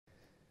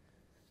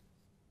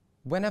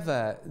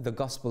Whenever the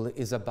gospel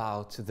is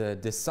about the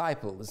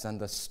disciples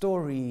and the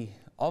story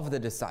of the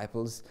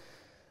disciples,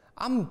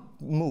 I'm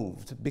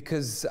moved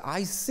because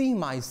I see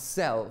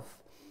myself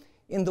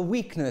in the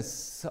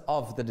weakness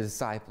of the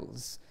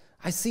disciples.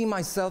 I see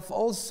myself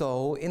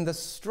also in the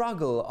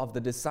struggle of the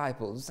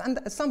disciples and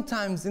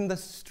sometimes in the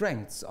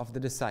strengths of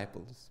the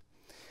disciples.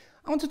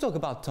 I want to talk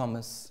about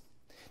Thomas.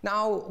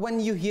 Now,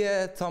 when you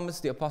hear Thomas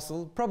the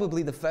Apostle,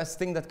 probably the first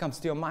thing that comes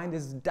to your mind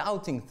is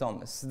Doubting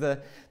Thomas,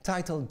 the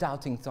title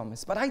Doubting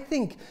Thomas. But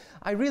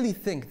I really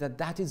think that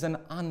that is an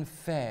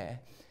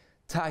unfair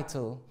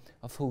title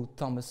of who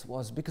Thomas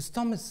was, because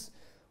Thomas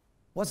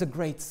was a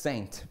great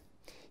saint.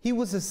 He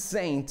was a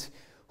saint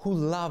who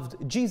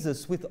loved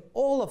Jesus with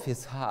all of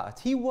his heart.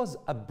 He was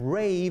a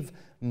brave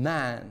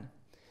man.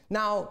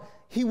 Now,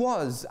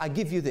 I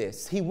give you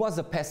this, he was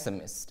a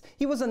pessimist.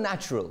 He was a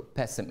natural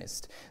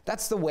pessimist.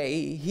 That's the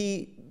way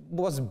he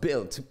was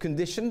built,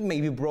 conditioned,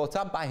 maybe brought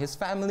up by his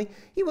family.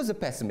 He was a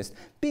pessimist.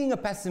 Being a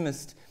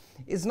pessimist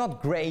is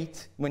not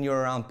great when you're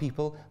around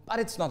people, but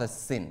it's not a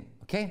sin,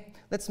 okay?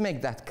 Let's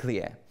make that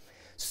clear.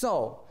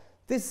 So,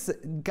 this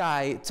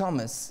guy,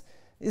 Thomas,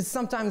 is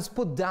sometimes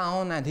put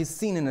down and he's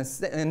seen in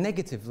a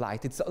negative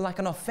light. It's like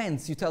an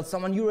offense. You tell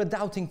someone, you're a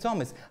doubting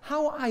Thomas.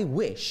 How I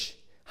wish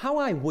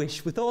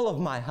with all of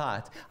my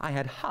heart I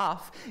had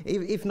half,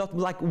 if not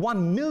like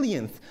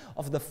 1/1,000,000th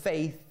of the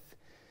faith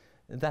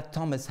that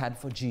Thomas had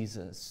for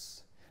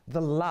Jesus,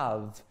 the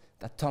love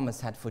that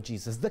Thomas had for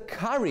Jesus, the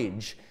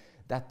courage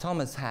that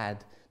Thomas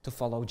had to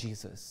follow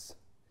Jesus.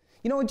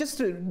 You know, just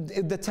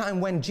the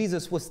time when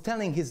Jesus was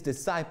telling his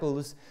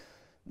disciples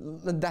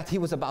that he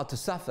was about to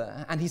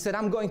suffer, and he said,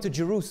 I'm going to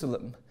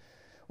Jerusalem.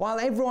 While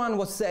everyone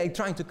was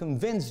trying to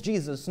convince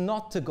Jesus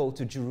not to go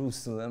to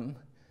Jerusalem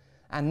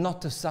and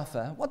not to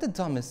suffer, what did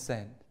Thomas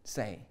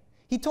say?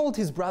 He told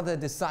his brother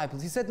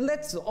disciples, he said,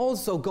 let's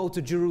also go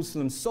to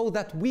Jerusalem so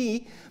that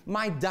we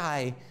might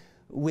die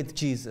with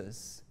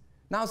Jesus.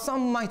 Now,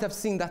 some might have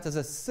seen that as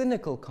a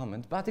cynical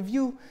comment, but if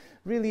you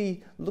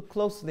really look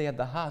closely at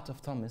the heart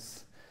of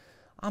Thomas,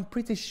 I'm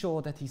pretty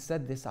sure that he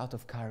said this out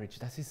of courage,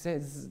 that he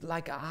says,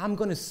 like, I'm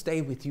going to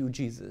stay with you,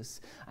 Jesus.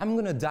 I'm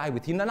going to die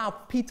with you. Now,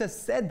 Peter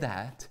said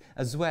that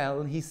as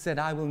well. He said,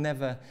 I will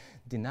never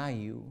deny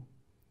you.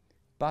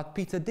 But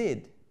Peter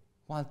did,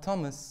 while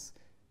Thomas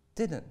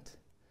didn't.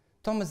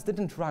 Thomas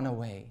didn't run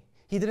away.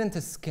 He didn't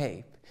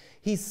escape.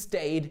 He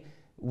stayed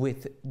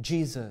with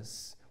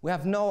Jesus. We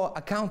have no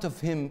account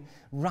of him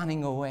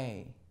running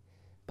away.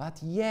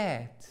 But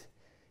yet,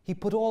 he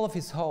put all of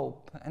his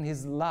hope and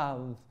his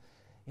love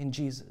in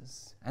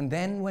Jesus. And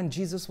then when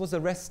Jesus was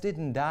arrested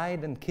and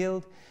died and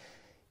killed,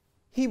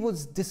 he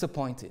was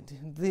disappointed.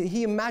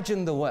 He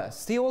imagined the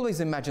worst. He always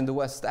imagined the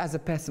worst as a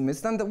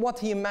pessimist, and what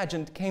he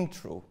imagined came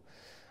true.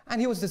 And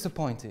he was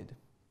disappointed.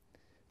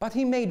 But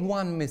he made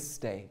one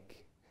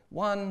mistake,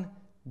 one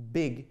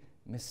big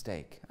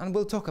mistake. And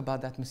we'll talk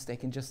about that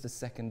mistake in just a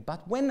second.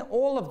 But when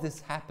all of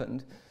this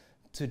happened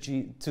to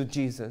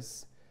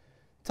Jesus,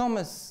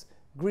 Thomas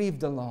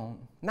grieved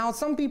alone. Now,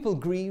 some people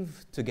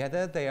grieve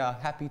together. They are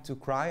happy to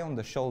cry on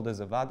the shoulders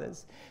of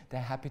others.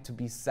 They're happy to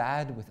be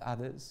sad with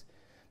others.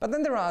 But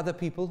then there are other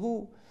people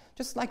who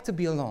just like to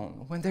be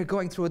alone. When they're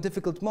going through a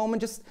difficult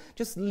moment,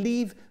 just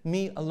leave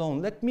me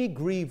alone. Let me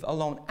grieve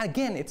alone.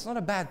 Again, it's not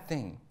a bad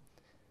thing.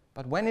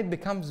 But when it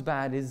becomes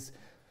bad is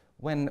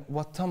when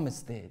what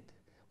Thomas did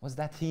was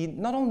that he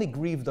not only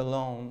grieved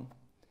alone,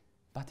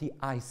 but he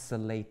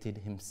isolated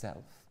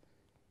himself.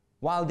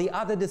 While the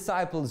other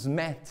disciples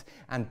met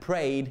and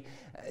prayed,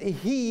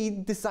 he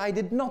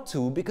decided not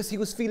to because he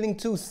was feeling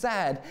too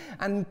sad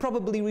and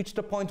probably reached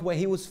a point where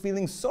he was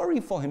feeling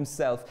sorry for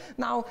himself.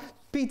 Now,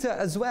 Peter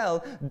as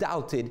well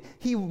doubted.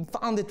 He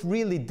found it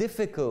really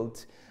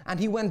difficult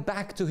and he went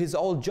back to his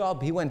old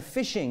job. He went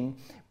fishing,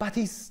 but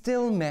he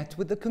still met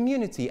with the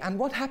community. And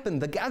what happened?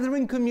 The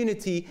gathering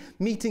community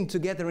meeting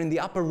together in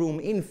the upper room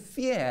in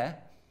fear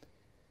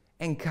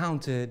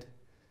encountered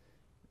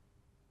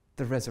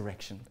the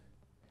resurrection.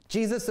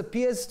 Jesus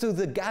appears to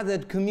the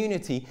gathered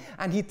community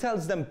and he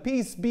tells them,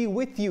 peace be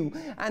with you.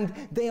 And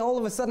they all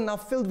of a sudden are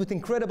filled with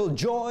incredible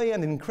joy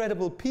and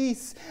incredible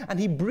peace. And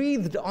he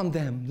breathed on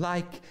them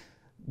like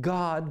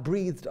God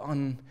breathed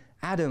on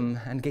Adam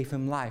and gave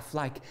him life.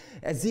 Like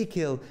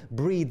Ezekiel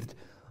breathed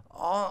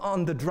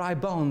on the dry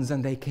bones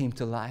and they came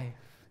to life.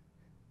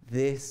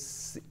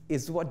 This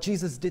is what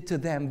Jesus did to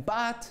them.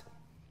 But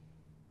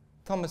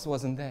Thomas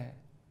wasn't there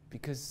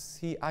because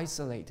he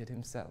isolated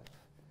himself.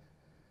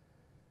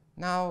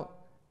 Now,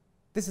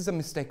 this is a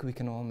mistake we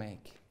can all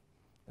make.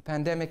 The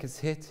pandemic has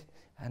hit,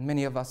 and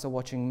many of us are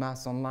watching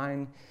Mass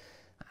online,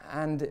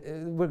 and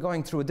we're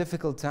going through a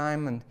difficult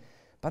time.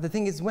 But the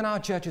thing is, when our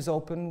church is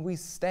open, we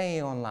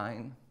stay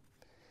online,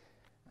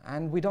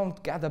 and we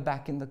don't gather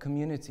back in the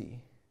community.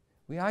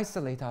 We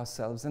isolate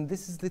ourselves, and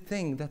this is the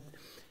thing, that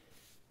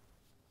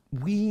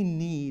we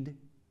need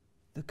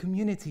the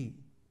community.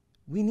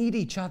 We need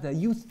each other.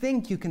 You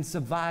think you can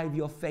survive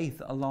your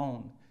faith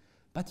alone,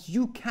 but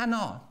you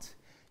cannot.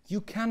 You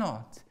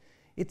cannot.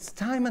 It's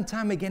time and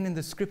time again in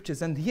the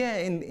scriptures, and here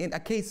in a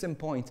case in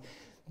point,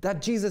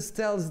 that Jesus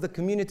tells the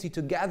community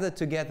to gather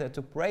together,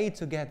 to pray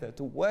together,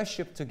 to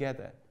worship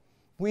together.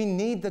 We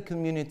need the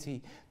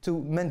community to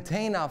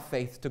maintain our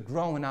faith, to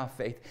grow in our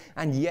faith.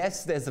 And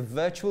yes, there's a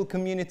virtual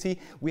community.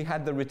 We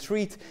had the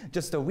retreat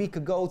just a week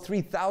ago,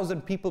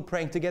 3,000 people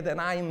praying together,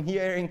 and I am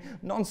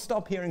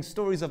non-stop hearing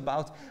stories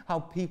about how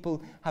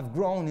people have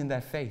grown in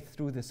their faith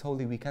through this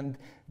Holy Week. And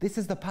this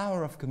is the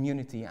power of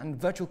community, and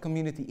virtual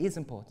community is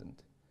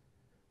important.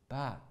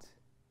 But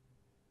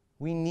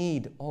we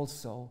need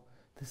also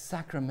the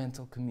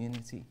sacramental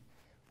community.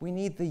 We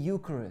need the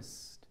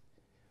Eucharist.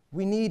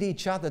 We need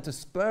each other to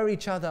spur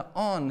each other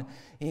on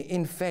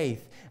in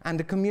faith, and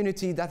the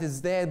community that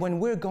is there when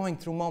we're going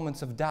through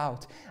moments of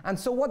doubt. And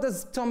so what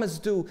does Thomas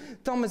do?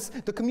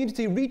 The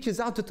community reaches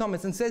out to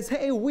Thomas and says,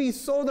 hey, we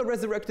saw the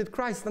resurrected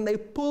Christ, and they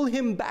pull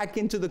him back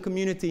into the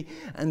community,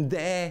 and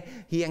there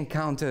he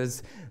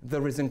encounters the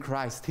risen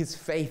Christ. His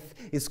faith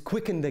is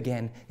quickened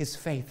again. His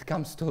faith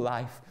comes to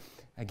life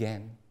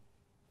again.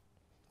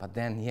 But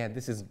then,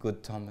 this is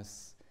good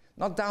Thomas.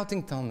 Not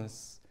doubting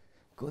Thomas,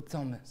 good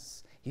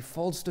Thomas. He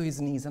falls to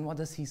his knees, and what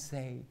does he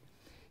say?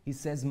 He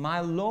says, my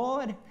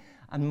Lord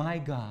and my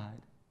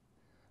God,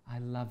 I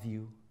love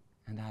you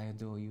and I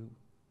adore you.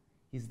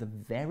 He's the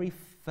very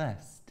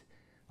first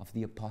of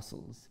the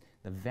apostles,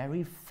 the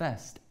very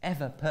first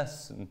ever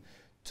person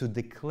to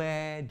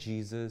declare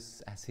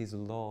Jesus as his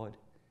Lord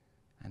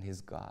and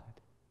his God.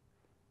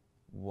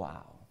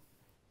 Wow.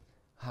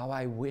 How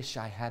I wish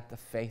I had the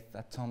faith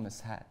that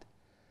Thomas had.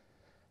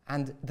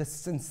 And the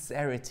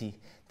sincerity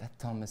that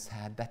Thomas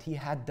had, that he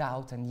had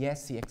doubt, and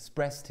yes, he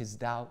expressed his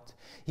doubt.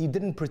 He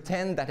didn't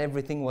pretend that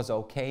everything was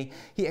okay.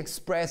 He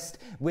expressed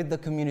with the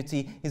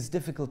community his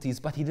difficulties,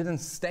 but he didn't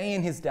stay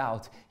in his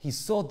doubt. He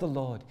sought the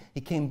Lord. He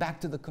came back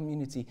to the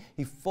community.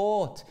 He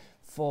fought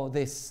for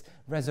this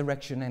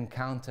resurrection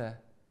encounter,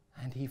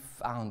 and he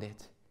found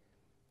it.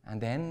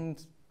 And then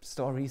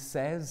history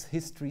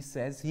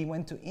says, he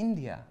went to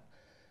India,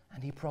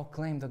 and he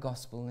proclaimed the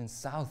gospel in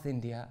South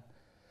India.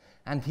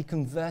 And he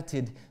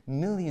converted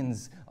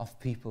millions of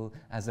people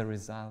as a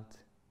result.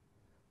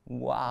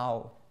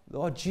 Wow,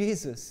 Lord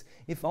Jesus,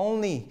 if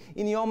only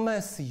in your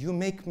mercy you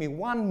make me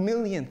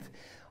 1/1,000,000th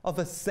of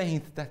a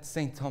saint that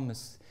St.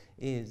 Thomas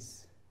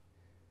is.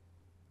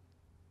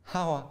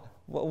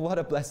 What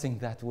a blessing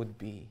that would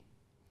be.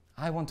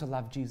 I want to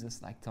love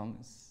Jesus like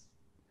Thomas.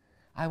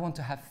 I want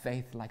to have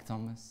faith like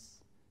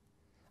Thomas.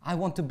 I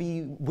want to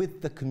be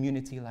with the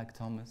community like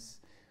Thomas.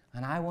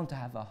 And I want to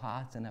have a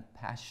heart and a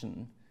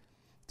passion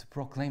to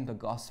proclaim the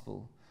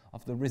gospel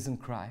of the risen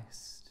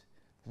Christ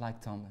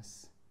like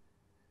Thomas.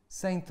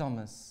 Saint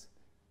Thomas,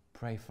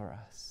 pray for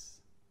us.